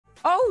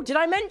Oh, did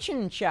I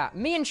mention, chat?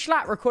 Me and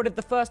Jschlatt recorded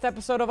the first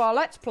episode of our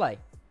Let's Play.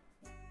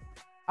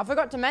 I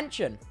forgot to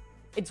mention.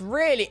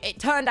 It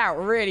turned out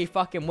really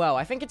fucking well.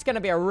 I think it's going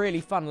to be a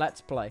really fun Let's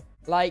Play.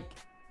 Like,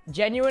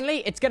 genuinely,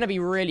 it's going to be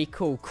really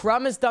cool.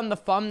 Crumb has done the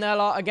thumbnail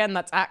art again.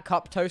 That's at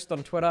Cup Toast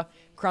on Twitter.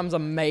 Crumb's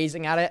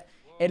amazing at it.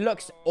 It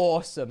looks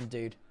awesome,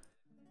 dude.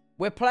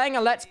 We're playing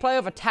a Let's Play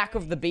of Attack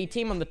of the B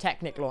Team on the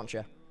Technic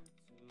launcher.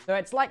 So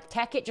it's like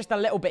Tekkit, just a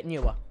little bit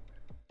newer.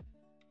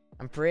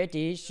 I'm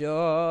pretty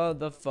sure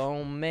the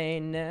phone may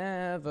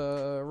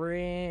never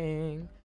ring.